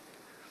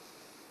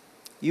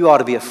 You ought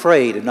to be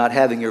afraid of not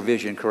having your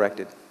vision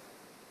corrected.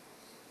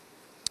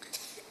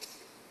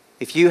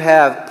 If you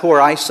have poor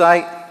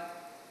eyesight,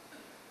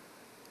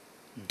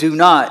 do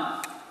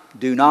not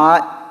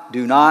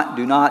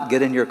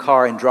get in your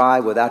car and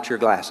drive without your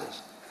glasses.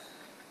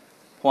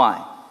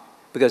 Why?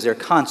 Because there are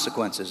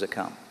consequences that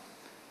come.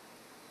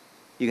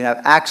 You can have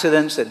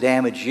accidents that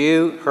damage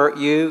you,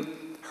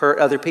 hurt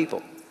other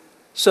people.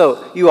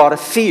 So you ought to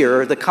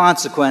fear the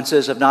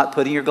consequences of not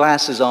putting your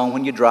glasses on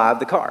when you drive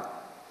the car.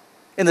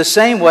 In the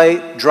same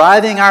way,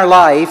 driving our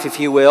life, if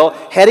you will,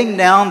 heading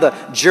down the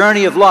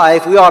journey of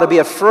life, we ought to be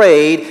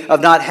afraid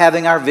of not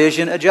having our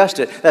vision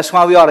adjusted. That's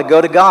why we ought to go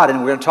to God, and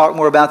we're going to talk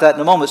more about that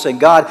in a moment, saying,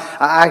 God,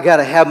 I got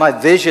to have my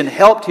vision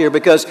helped here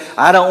because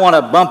I don't want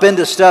to bump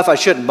into stuff I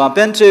shouldn't bump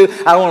into.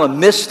 I don't want to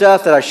miss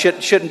stuff that I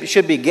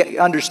should be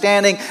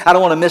understanding. I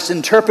don't want to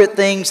misinterpret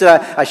things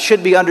that I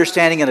should be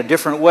understanding in a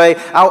different way.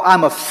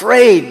 I'm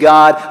afraid,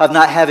 God, of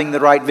not having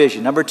the right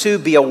vision. Number 2,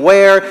 be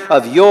aware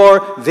of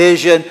your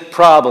vision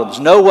problems.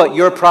 Know what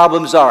your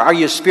problems are. Are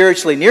you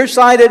spiritually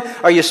nearsighted?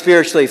 Are you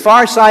spiritually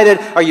farsighted?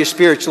 Are you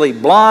spiritually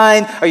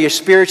blind? Are you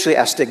spiritually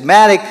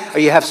astigmatic? Or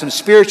you have some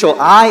spiritual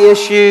eye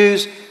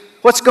issues?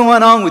 What's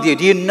going on with you?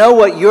 Do you know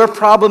what your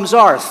problems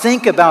are?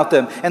 Think about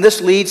them. And this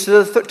leads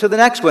to the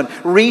next one.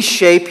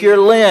 Reshape your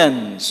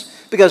lens.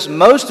 Because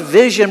most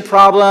vision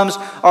problems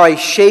are a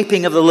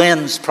shaping of the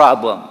lens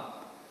problem.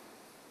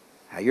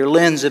 How your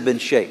lens have been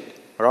shaped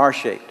or are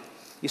shaped.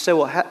 You say,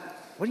 well,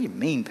 what do you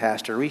mean,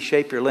 Pastor,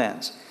 reshape your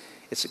lens?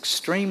 It's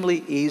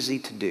extremely easy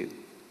to do.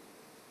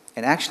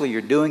 And actually, you're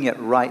doing it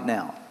right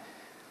now.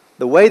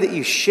 The way that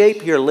you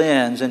shape your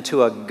lens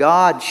into a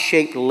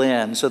God-shaped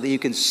lens so that you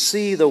can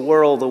see the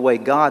world the way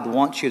God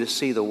wants you to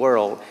see the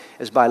world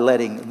is by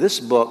letting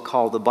this book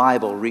called the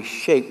Bible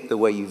reshape the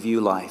way you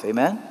view life.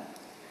 Amen?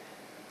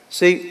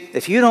 See,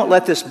 if you don't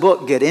let this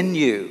book get in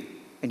you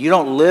and you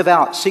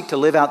don't seek to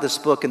live out this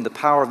book in the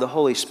power of the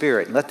Holy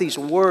Spirit, and let these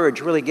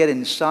words really get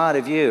inside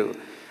of you,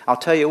 I'll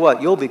tell you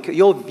what,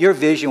 your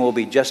vision will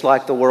be just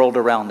like the world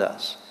around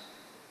us.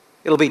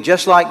 It'll be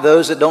just like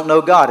those that don't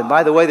know God. And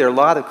by the way, there are a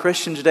lot of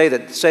Christians today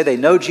that say they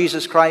know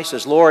Jesus Christ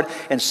as Lord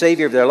and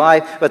Savior of their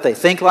life, but they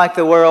think like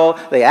the world,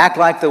 they act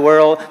like the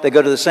world, they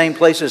go to the same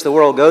places the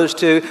world goes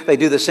to, they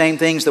do the same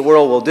things the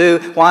world will do.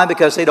 Why?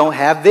 Because they don't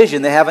have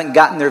vision. They haven't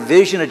gotten their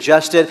vision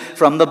adjusted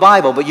from the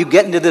Bible. But you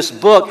get into this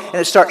book and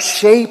it starts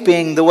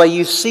shaping the way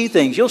you see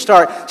things. You'll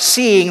start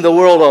seeing the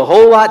world a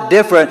whole lot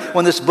different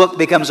when this book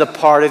becomes a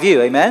part of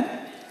you. Amen?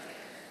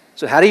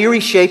 So how do you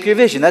reshape your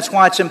vision? That's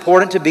why it's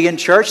important to be in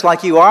church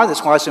like you are.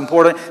 That's why it's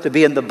important to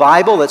be in the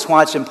Bible. That's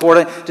why it's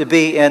important to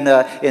be in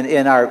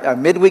our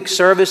midweek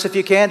service if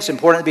you can. It's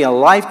important to be in a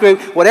life group.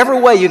 Whatever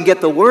way you can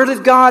get the Word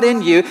of God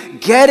in you,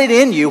 get it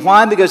in you.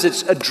 Why? Because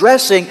it's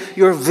addressing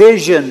your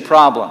vision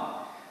problem.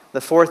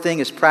 The fourth thing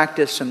is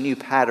practice some new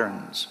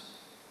patterns.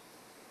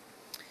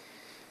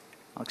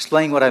 I'll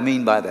explain what I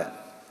mean by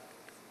that.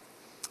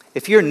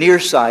 If you're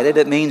nearsighted,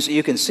 it means that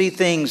you can see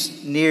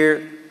things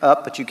near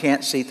up, but you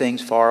can't see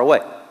things far away.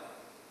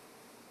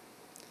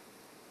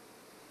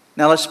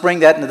 Now let's bring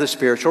that into the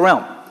spiritual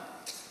realm.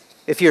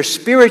 If you're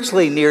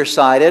spiritually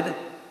nearsighted,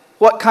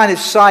 what kind of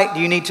sight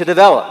do you need to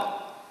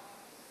develop?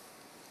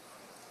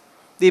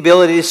 The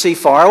ability to see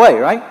far away,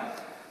 right?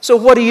 So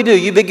what do?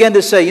 You begin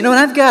to say,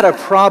 I've got a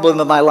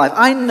problem in my life.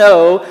 I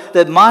know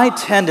that my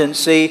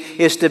tendency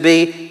is to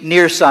be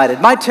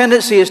nearsighted. My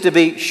tendency is to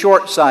be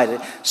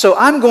short-sighted. So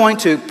I'm going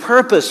to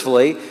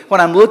purposefully, when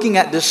I'm looking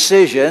at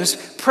decisions,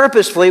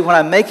 purposefully when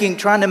I'm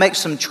trying to make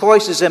some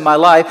choices in my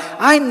life,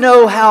 I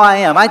know how I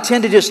am. I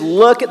tend to just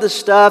look at the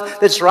stuff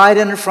that's right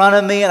in front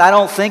of me, and I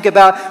don't think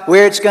about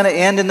where it's going to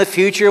end in the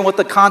future and what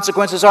the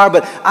consequences are.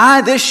 But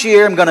this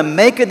year, I'm going to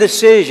make a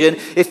decision,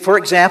 for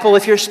example,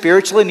 if you're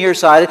spiritually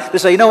nearsighted, to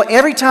say,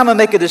 every time I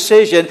make a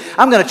decision,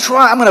 I'm going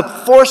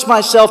to force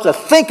myself to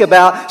think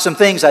about some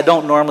things I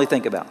don't normally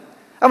think about.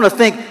 I'm going to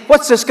think,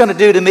 what's this going to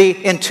do to me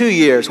in 2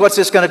 years? What's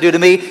this going to do to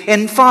me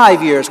in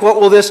 5 years?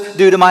 What will this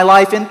do to my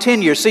life in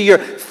 10 years? See, you're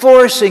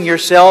forcing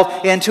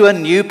yourself into a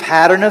new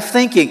pattern of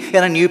thinking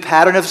and a new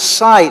pattern of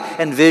sight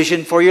and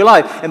vision for your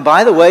life. And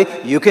by the way,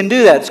 you can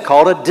do that. It's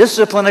called a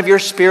discipline of your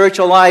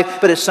spiritual life,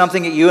 but it's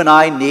something that you and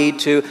I need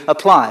to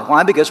apply.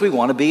 Why? Because we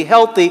want to be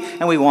healthy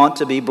and we want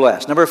to be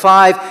blessed. Number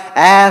 5,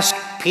 ask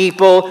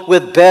people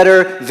with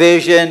better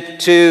vision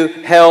to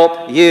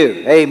help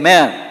you.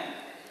 Amen.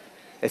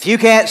 If you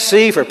can't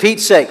see, for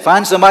Pete's sake,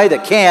 find somebody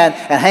that can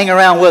and hang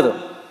around with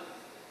them.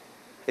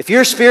 If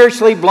you're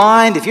spiritually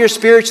blind, if you're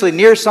spiritually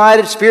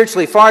nearsighted,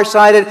 spiritually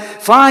farsighted,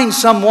 find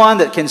someone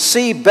that can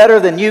see better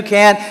than you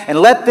can and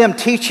let them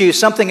teach you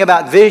something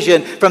about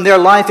vision from their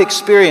life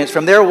experience,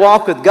 from their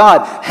walk with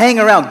God. Hang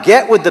around.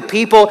 Get with the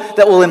people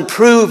that will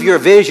improve your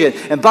vision.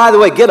 And by the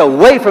way, get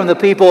away from the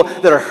people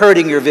that are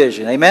hurting your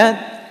vision.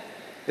 Amen?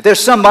 If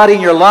there's somebody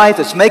in your life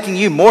that's making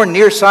you more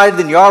nearsighted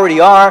than you already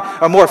are,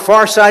 or more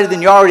farsighted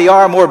than you already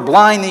are, more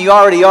blind than you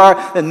already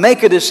are, then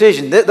make a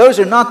decision. Those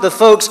are not the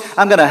folks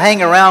I'm going to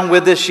hang around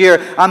with this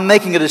year. I'm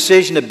making a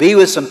decision to be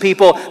with some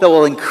people that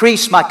will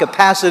increase my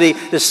capacity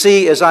to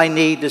see as I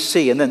need to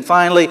see. And then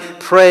finally,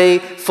 pray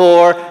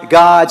for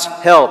God's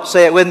help.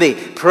 Say it with me.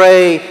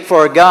 Pray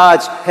for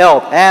God's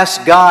help.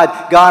 Ask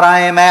God, God,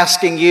 I am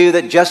asking you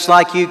that just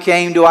like you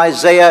came to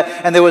Isaiah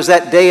and there was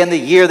that day in the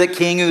year that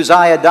King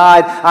Uzziah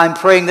died, I'm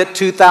praying that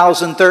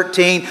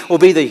 2013 will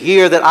be the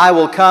year that I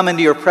will come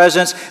into your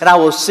presence and I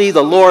will see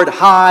the Lord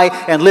high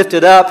and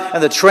lifted up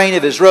and the train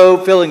of his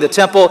robe filling the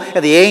temple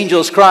and the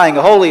angels crying,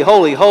 holy,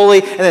 holy,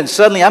 holy. And then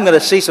suddenly I'm going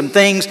to see some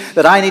things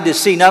that I need to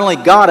see, not only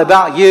God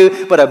about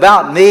you, but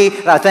about me.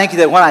 And I thank you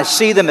that when I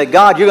see them, that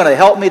God, you're going to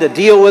help me to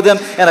deal with them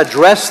and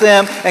address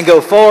them and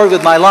go forward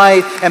with my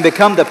life and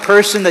become the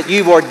person that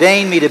you've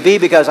ordained me to be,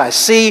 because I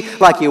see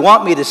like you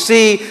want me to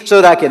see,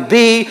 so that I can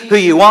be who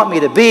you want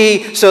me to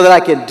be, so that I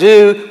can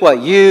do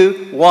what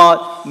you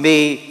want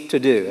me to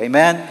do.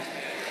 Amen?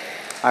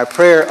 Our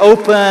prayer,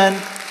 open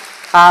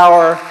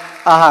our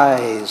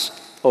eyes,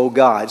 O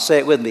God. Say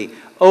it with me.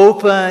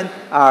 Open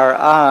our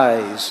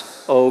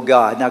eyes, O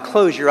God. Now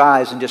close your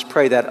eyes and just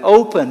pray that.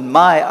 Open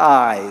my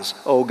eyes,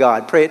 O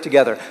God. Pray it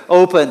together.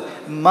 Open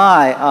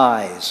my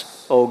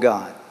eyes, O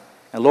God.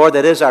 And Lord,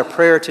 that is our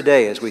prayer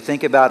today as we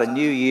think about a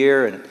new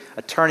year and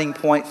a turning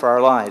point for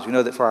our lives. We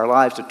know that for our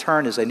lives to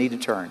turn as they need to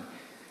turn,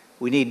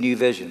 we need new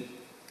vision.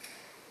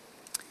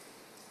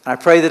 And I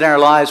pray that in our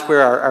lives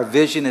where our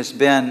vision has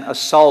been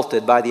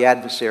assaulted by the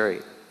adversary,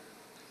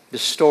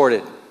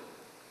 distorted,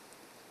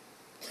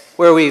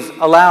 where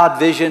we've allowed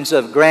visions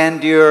of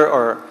grandeur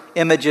or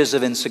images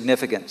of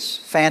insignificance,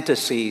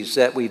 fantasies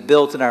that we've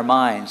built in our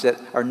minds that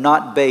are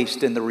not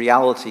based in the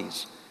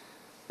realities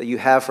that you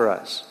have for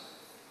us.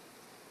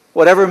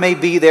 Whatever may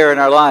be there in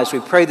our lives, we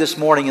pray this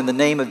morning in the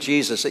name of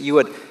Jesus that you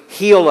would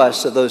heal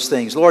us of those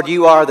things. Lord,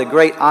 you are the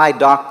great eye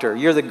doctor.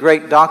 You're the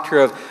great doctor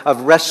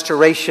of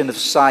restoration of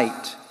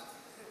sight.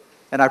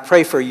 And I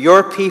pray for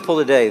your people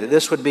today that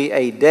this would be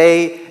a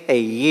day, a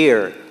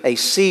year, a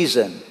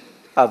season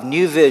of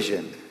new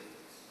vision.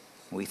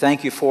 We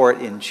thank you for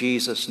it in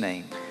Jesus'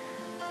 name.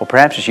 Well,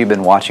 perhaps as you've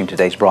been watching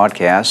today's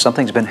broadcast,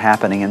 something's been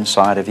happening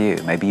inside of you.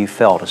 Maybe you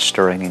felt a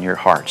stirring in your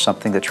heart,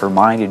 something that's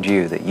reminded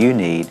you that you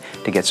need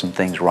to get some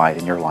things right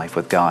in your life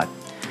with God.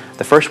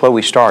 The first way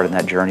we start in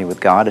that journey with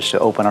God is to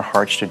open our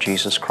hearts to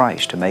Jesus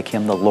Christ, to make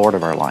Him the Lord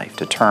of our life,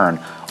 to turn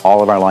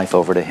all of our life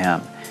over to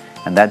Him.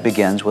 And that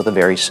begins with a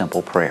very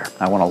simple prayer.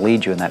 I want to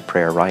lead you in that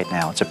prayer right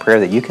now. It's a prayer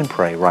that you can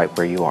pray right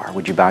where you are.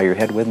 Would you bow your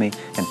head with me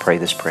and pray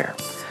this prayer?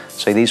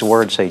 Say these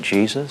words. Say,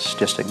 Jesus.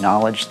 Just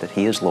acknowledge that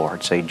He is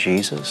Lord. Say,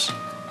 Jesus,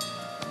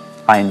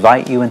 I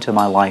invite you into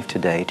my life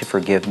today to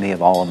forgive me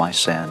of all of my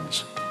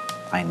sins.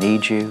 I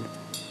need you.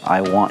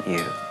 I want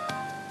you.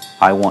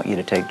 I want you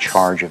to take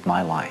charge of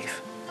my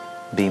life.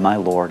 Be my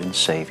Lord and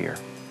Savior.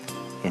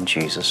 In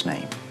Jesus'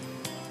 name.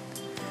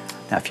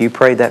 Now, if you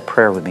prayed that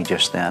prayer with me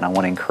just then, I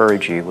want to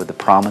encourage you with the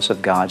promise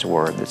of God's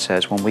Word that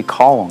says when we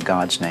call on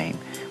God's name,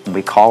 when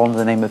we call on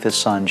the name of His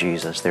Son,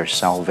 Jesus, there's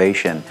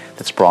salvation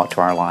that's brought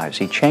to our lives.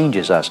 He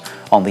changes us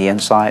on the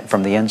inside,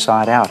 from the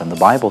inside out. And the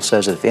Bible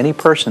says that if any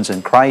person's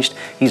in Christ,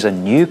 he's a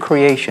new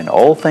creation.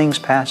 Old things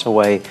pass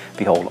away.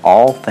 Behold,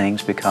 all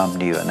things become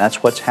new. And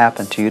that's what's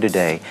happened to you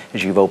today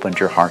as you've opened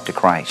your heart to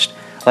Christ.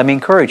 Let me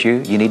encourage you,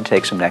 you need to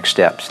take some next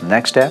steps. The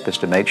next step is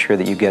to make sure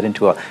that you get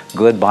into a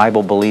good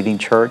Bible-believing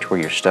church where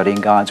you're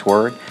studying God's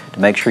Word, to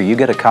make sure you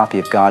get a copy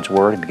of God's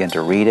Word and begin to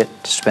read it,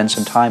 to spend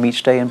some time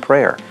each day in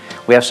prayer.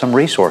 We have some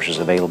resources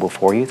available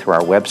for you through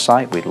our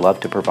website. We'd love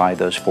to provide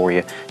those for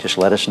you. Just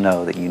let us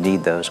know that you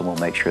need those and we'll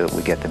make sure that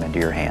we get them into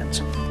your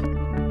hands.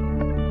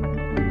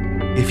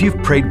 If you've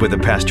prayed with a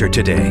pastor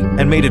today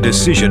and made a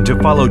decision to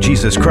follow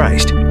Jesus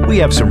Christ, we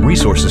have some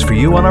resources for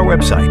you on our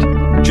website.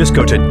 Just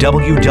go to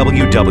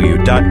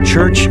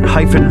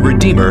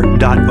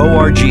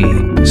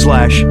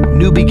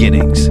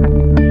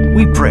www.church-redeemer.org/newbeginnings.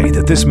 We pray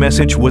that this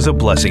message was a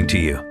blessing to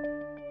you.